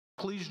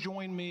Please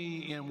join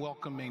me in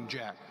welcoming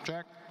Jack.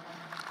 Jack?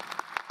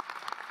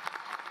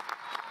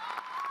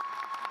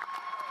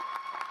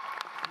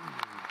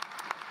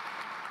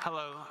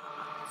 Hello.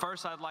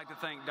 First, I'd like to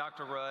thank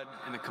Dr. Rudd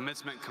and the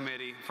Commencement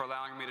Committee for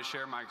allowing me to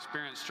share my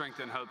experience, strength,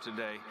 and hope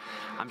today.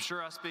 I'm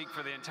sure I speak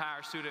for the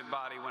entire student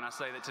body when I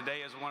say that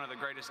today is one of the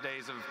greatest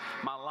days of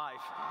my life,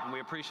 and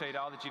we appreciate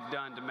all that you've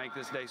done to make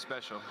this day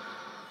special.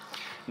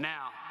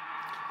 Now,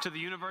 to the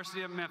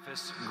University of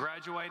Memphis,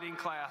 graduating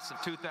class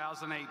of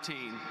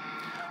 2018,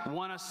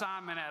 one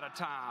assignment at a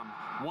time,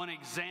 one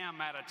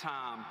exam at a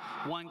time,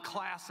 one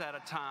class at a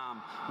time,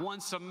 one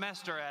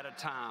semester at a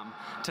time.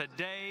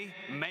 Today,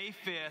 May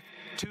 5th,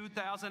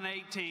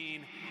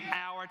 2018,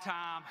 our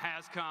time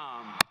has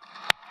come.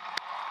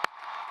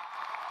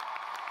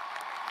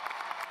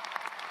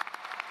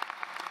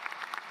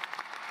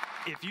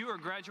 If you are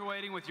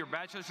graduating with your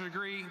bachelor's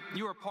degree,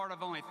 you are part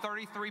of only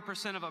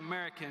 33% of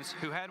Americans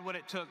who had what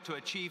it took to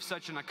achieve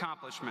such an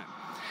accomplishment.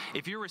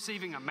 If you're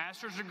receiving a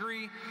master's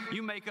degree,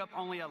 you make up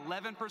only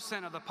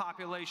 11% of the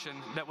population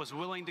that was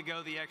willing to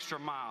go the extra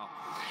mile.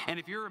 And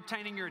if you're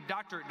obtaining your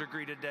doctorate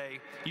degree today,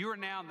 you are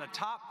now in the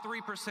top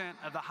 3%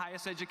 of the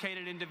highest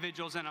educated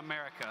individuals in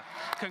America.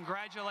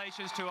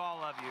 Congratulations to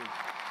all of you.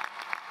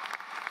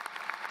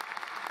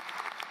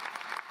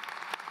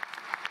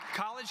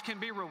 College can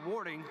be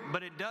rewarding,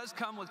 but it does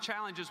come with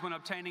challenges when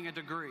obtaining a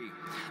degree.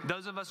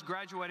 Those of us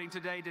graduating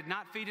today did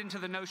not feed into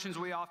the notions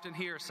we often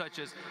hear, such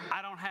as,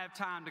 I don't have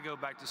time to go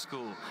back to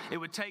school, it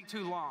would take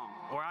too long,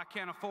 or I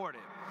can't afford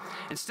it.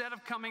 Instead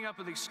of coming up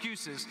with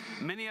excuses,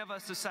 many of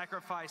us have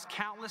sacrificed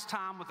countless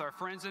time with our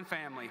friends and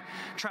family,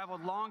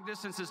 traveled long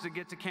distances to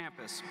get to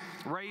campus,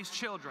 raised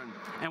children,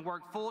 and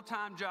worked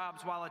full-time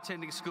jobs while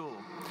attending school.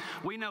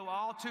 We know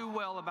all too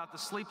well about the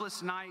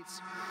sleepless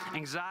nights,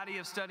 anxiety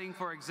of studying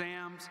for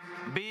exams,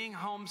 being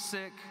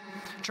homesick,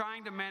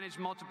 trying to manage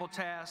multiple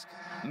tasks,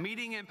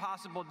 meeting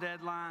impossible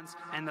deadlines,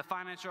 and the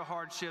financial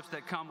hardships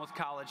that come with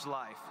college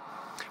life.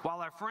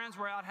 While our friends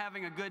were out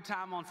having a good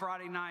time on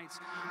Friday nights,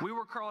 we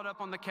were curled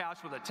up on the couch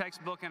with a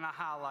textbook and a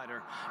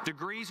highlighter.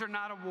 Degrees are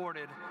not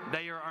awarded,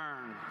 they are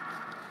earned.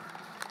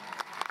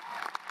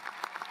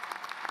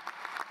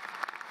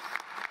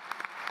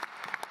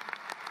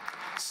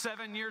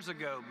 7 years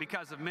ago,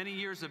 because of many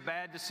years of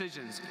bad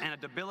decisions and a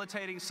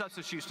debilitating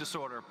substance use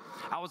disorder,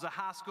 I was a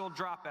high school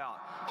dropout,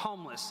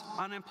 homeless,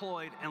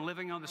 unemployed, and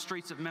living on the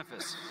streets of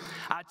Memphis.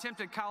 I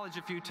attempted college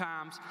a few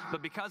times,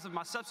 but because of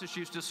my substance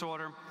use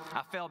disorder,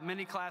 I failed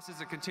many classes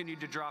and continued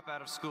to drop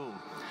out of school.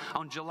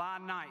 On July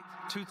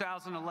 9th,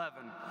 2011,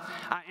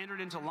 I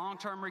entered into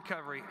long-term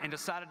recovery and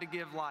decided to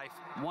give life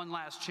one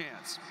last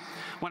chance.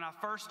 When I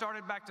first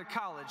started back to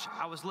college,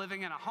 I was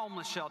living in a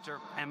homeless shelter,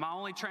 and my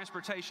only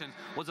transportation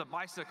was a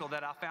bicycle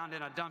that I found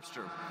in a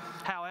dumpster.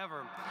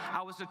 However,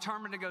 I was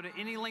determined to go to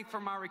any length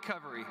for my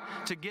recovery,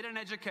 to get an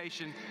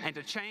education, and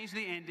to change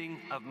the ending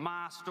of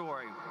my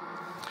story.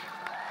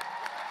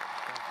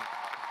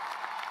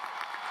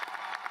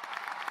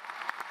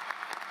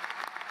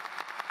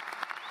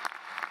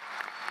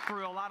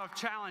 Through a lot of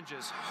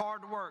challenges,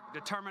 hard work,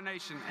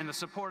 determination, and the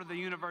support of the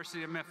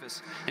University of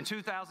Memphis, in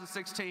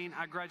 2016,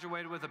 I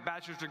graduated with a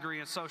bachelor's degree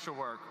in social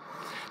work.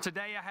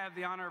 Today, I have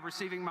the honor of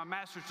receiving my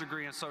master's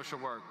degree in social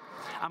work.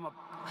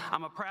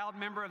 I'm a proud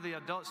member of the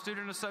Adult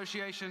Student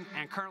Association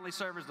and currently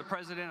serve as the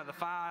president of the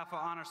Phi Alpha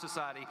Honor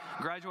Society,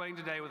 graduating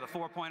today with a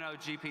 4.0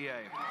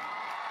 GPA.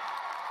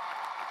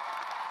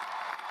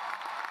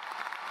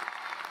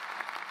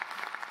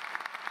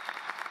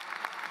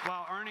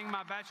 While earning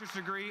my bachelor's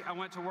degree, I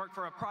went to work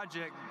for a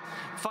project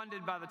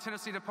funded by the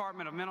Tennessee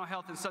Department of Mental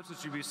Health and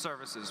Substance Abuse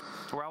Services,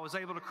 where I was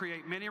able to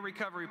create many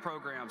recovery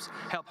programs,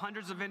 help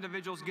hundreds of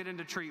individuals get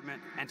into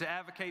treatment, and to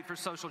advocate for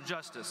social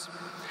justice.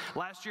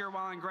 Last year,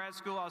 while in grad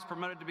school, I was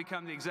promoted to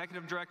become the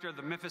executive director of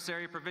the Memphis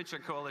Area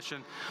Prevention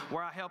Coalition,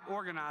 where I help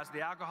organize the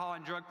alcohol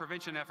and drug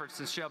prevention efforts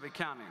in Shelby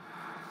County.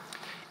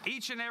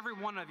 Each and every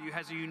one of you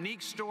has a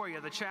unique story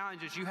of the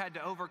challenges you had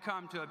to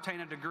overcome to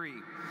obtain a degree.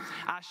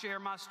 I share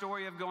my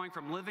story of going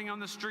from living on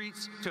the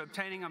streets to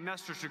obtaining a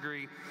master's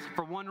degree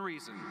for one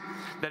reason,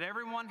 that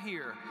everyone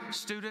here,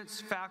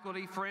 students,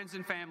 faculty, friends,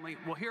 and family,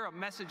 will hear a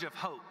message of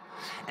hope.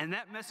 And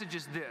that message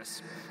is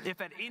this: if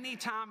at any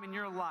time in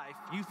your life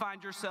you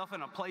find yourself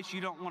in a place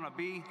you don't want to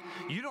be,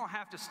 you don't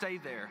have to stay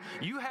there.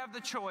 You have the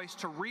choice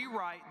to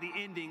rewrite the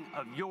ending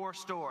of your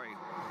story.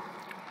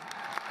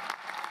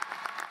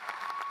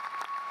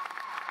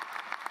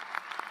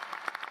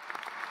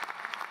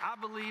 I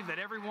believe that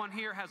everyone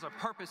here has a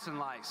purpose in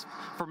life.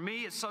 For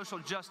me, it's social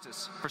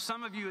justice. For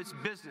some of you, it's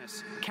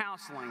business,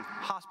 counseling,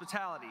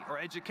 hospitality, or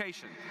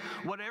education.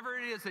 Whatever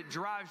it is that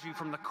drives you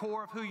from the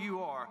core of who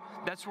you are,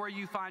 that's where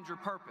you find your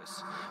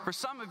purpose. For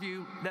some of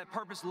you, that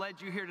purpose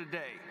led you here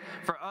today.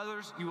 For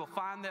others, you will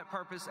find that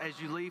purpose as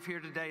you leave here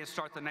today and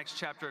start the next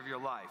chapter of your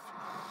life.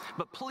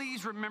 But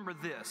please remember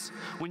this: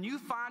 when you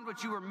find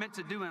what you were meant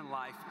to do in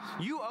life,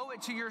 you owe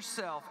it to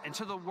yourself and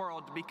to the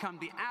world to become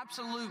the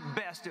absolute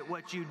best at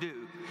what you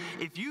do.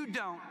 If you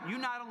don't, you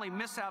not only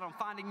miss out on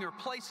finding your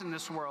place in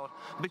this world,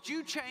 but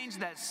you change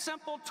that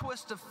simple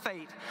twist of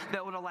fate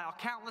that would allow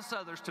countless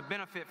others to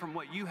benefit from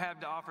what you have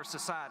to offer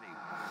society.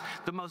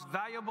 The most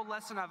valuable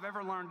lesson I've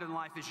ever learned in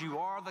life is you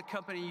are the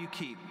company you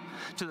keep.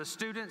 To the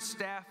students,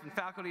 staff, and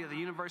faculty of the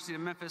University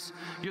of Memphis,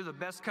 you're the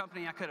best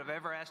company I could have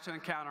ever asked to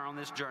encounter on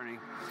this journey.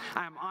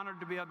 I am honored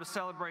to be able to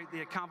celebrate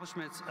the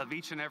accomplishments of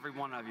each and every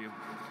one of you.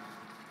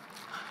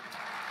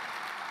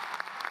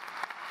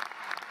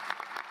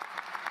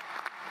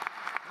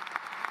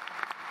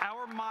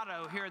 Our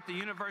motto here at the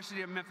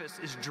University of Memphis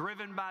is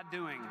driven by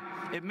doing.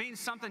 It means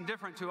something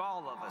different to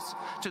all of us.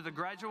 To the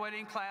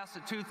graduating class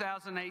of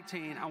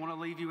 2018, I want to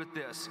leave you with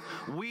this.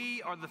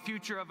 We are the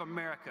future of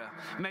America.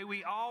 May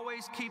we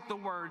always keep the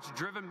words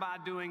driven by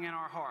doing in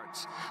our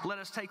hearts. Let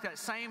us take that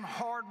same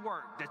hard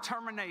work,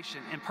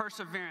 determination, and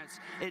perseverance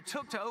it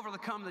took to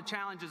overcome the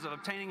challenges of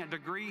obtaining a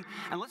degree,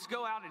 and let's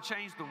go out and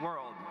change the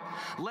world.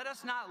 Let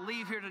us not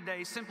leave here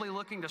today simply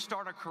looking to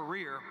start a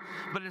career,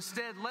 but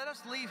instead let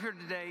us leave here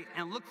today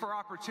and look for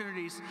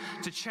opportunities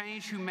to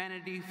change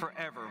humanity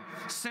forever,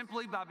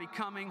 simply by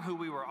becoming who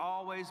we were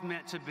always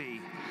meant to be.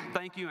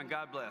 Thank you, and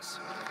God bless.